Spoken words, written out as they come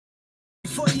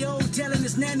40-year-old telling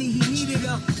his nanny he needed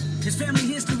her. His family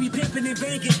history pimping and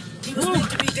banking. He was meant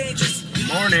to be dangerous.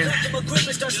 Morning.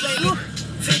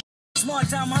 Smart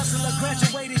time hustler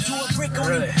graduated to a brick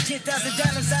on him.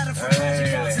 $10,000 out of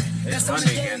 $4,000. That's on the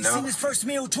day. Seen his first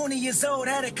meal, 20 years old.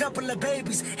 Had a couple of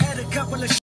babies. Had a couple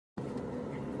of.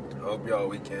 Hope y'all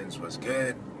weekends was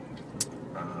good.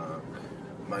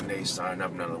 Monday starting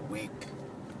up another week.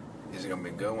 Is it gonna be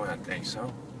a good one? I think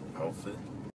so. Hopefully.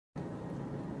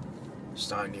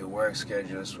 Starting new work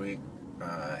schedule this week.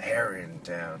 Harry in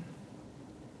town.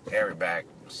 Harry back,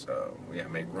 so we gotta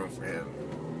make room for him.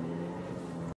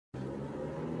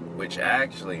 Which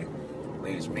actually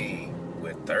leaves me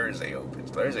with Thursday open.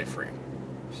 Thursday free.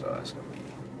 So that's gonna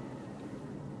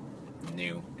be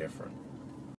new, different.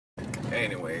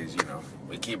 Anyways, you know,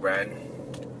 we keep riding,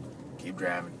 keep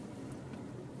driving.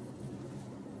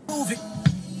 Move it.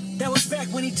 That was back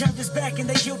when he turned his back and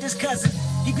they killed his cousin.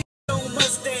 He be on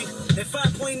Mustang, that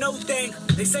 5.0 thing.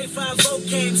 They say 5-0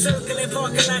 came, circling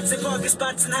parking lots and parking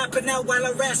spots and hopping out while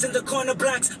harassing the corner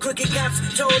blocks. Crooked cops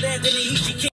told Anthony he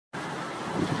should kill.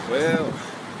 Well,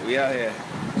 we out here,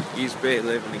 East Bay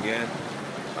living again.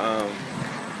 I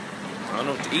don't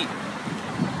know what to eat.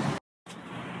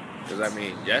 Cause I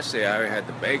mean, yesterday I already had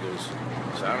the bagels,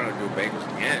 so I don't know to do bagels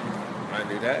again. Might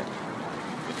do that.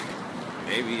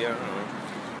 Maybe, I don't know.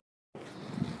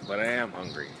 But I am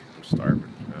hungry. I'm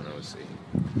starving. I don't know what to see.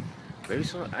 Maybe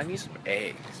some. I need some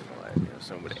eggs in my life. You know,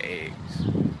 something with eggs.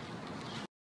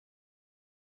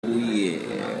 Oh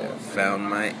yeah, found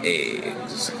my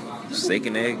eggs. Steak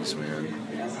and eggs, man.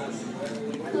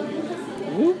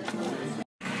 Whoop.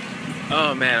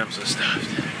 Oh man, I'm so stuffed.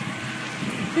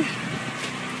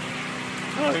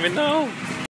 I don't even know.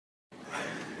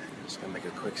 Just gonna make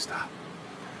a quick stop.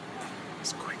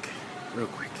 It's quick, real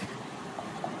quick.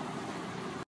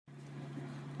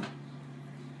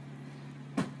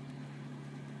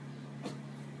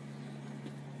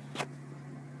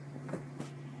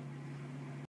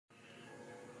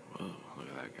 Whoa, look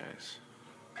at that, guys.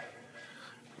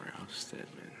 Roasted,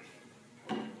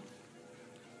 man.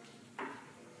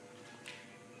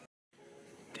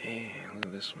 Dang, look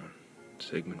at this one.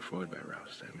 Sigmund Freud by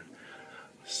Ralph Steadman.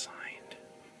 Signed.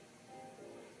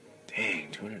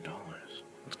 Dang, $200.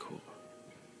 That's cool.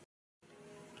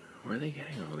 Where are they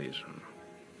getting all these from?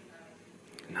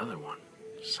 Another one.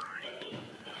 Signed.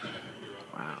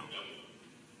 Wow.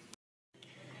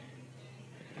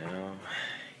 And now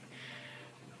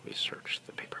we search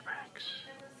the paperbacks.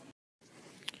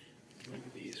 Look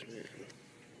at these, man. Look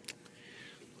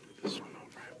at this one all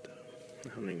wrapped up. I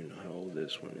don't even know how old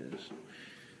this one is.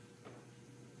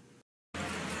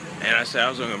 And I said I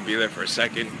was only gonna be there for a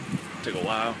second. Took a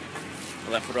while.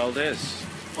 I left with all this.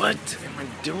 What am I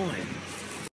doing?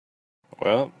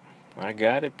 Well, I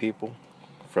got it, people.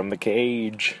 From the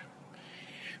cage.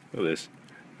 Look at this.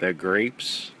 The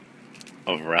grapes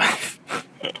of Ralph.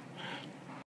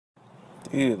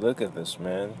 Dude, look at this,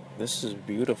 man. This is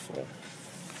beautiful.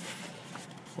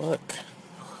 Look.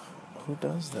 Who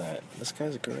does that? This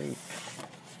guy's great.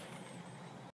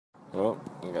 Well,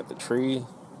 we got the tree.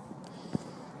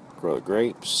 Grow the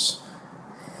grapes.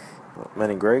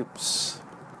 Many grapes.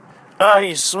 Ah,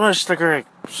 you smushed the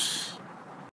grapes.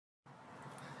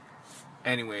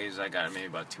 Anyways, I got maybe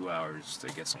about 2 hours to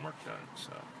get some work done,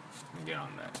 so I'm gonna get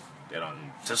on that. Get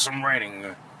on to some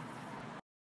writing.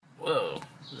 Whoa,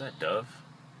 is that Dove?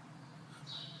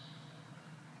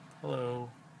 Hello.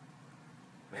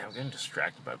 Man, I'm getting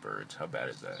distracted by birds. How bad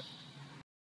is that?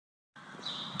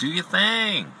 Do your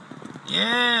thing.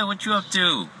 Yeah, what you up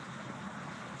to?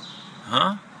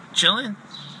 Huh? Chilling?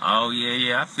 Oh,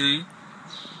 yeah, I feel you.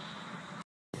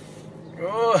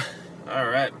 Oh,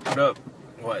 alright, put up,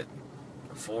 what,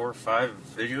 4 or 5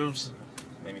 videos?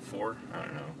 Maybe 4? I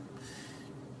don't know.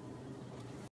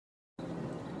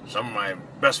 Some of my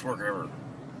best work ever.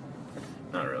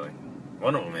 Not really.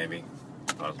 One of them, maybe.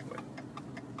 Possibly.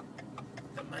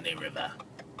 The Money River.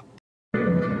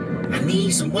 I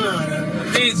need some water.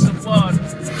 I need some water.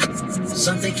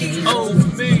 Something came over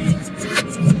me.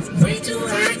 Way too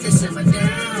high to simmer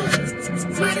down.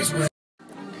 Might as well.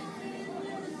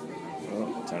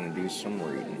 Well, time to do some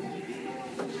reading.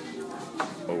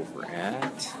 Over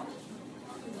at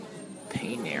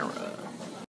Panera.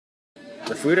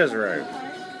 The food has arrived.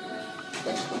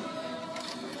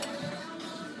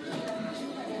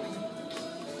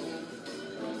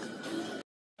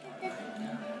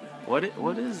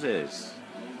 What is this?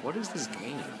 What is this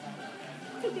game?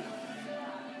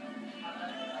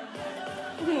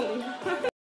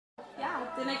 Yeah,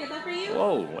 didn't I get that for you?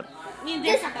 Whoa, what? Me and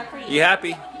Dad got that for you. You happy?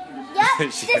 Yep,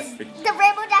 the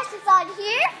rainbow dash is on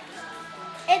here,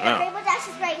 and the rainbow dash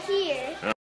is right here.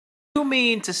 You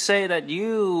mean to say that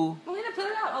you Melina, put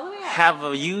it out all the way out. have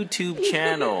a YouTube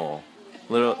channel,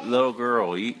 little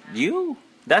girl? You?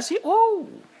 That's you? Whoa!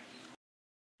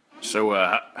 So,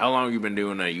 how long have you been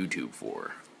doing YouTube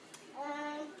for?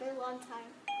 For a long time.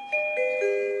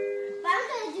 But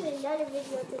I'm gonna do another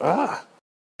video today. Ah.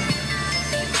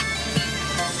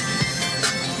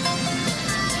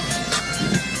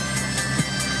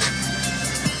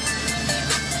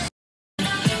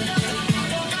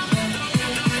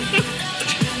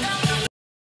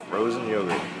 Frozen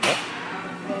yogurt.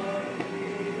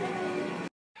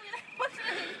 What's in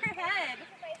your head?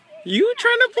 You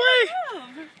trying to play?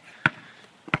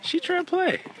 She trying to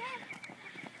play.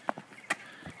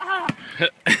 Ah.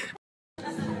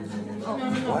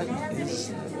 What is this?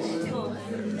 You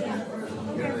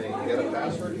got a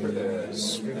password for the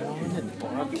swan and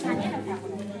bobcat?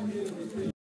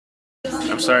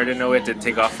 I'm sorry, I didn't know we had to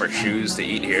take off our shoes to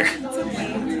eat here.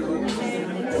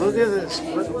 Look at this.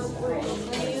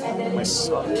 My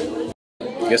sock.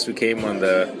 Guess we came on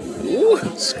the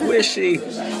squishy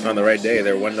on the right day.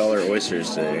 They're $1 oysters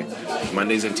today.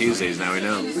 Mondays and Tuesdays, now we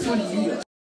know.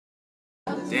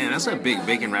 Damn, that's a big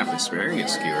bacon wrapped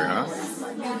asparagus skewer, huh?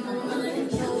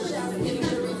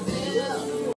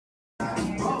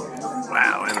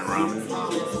 Wow, and the ramen.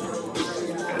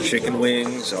 Got chicken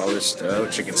wings, all this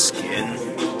stuff, chicken skin.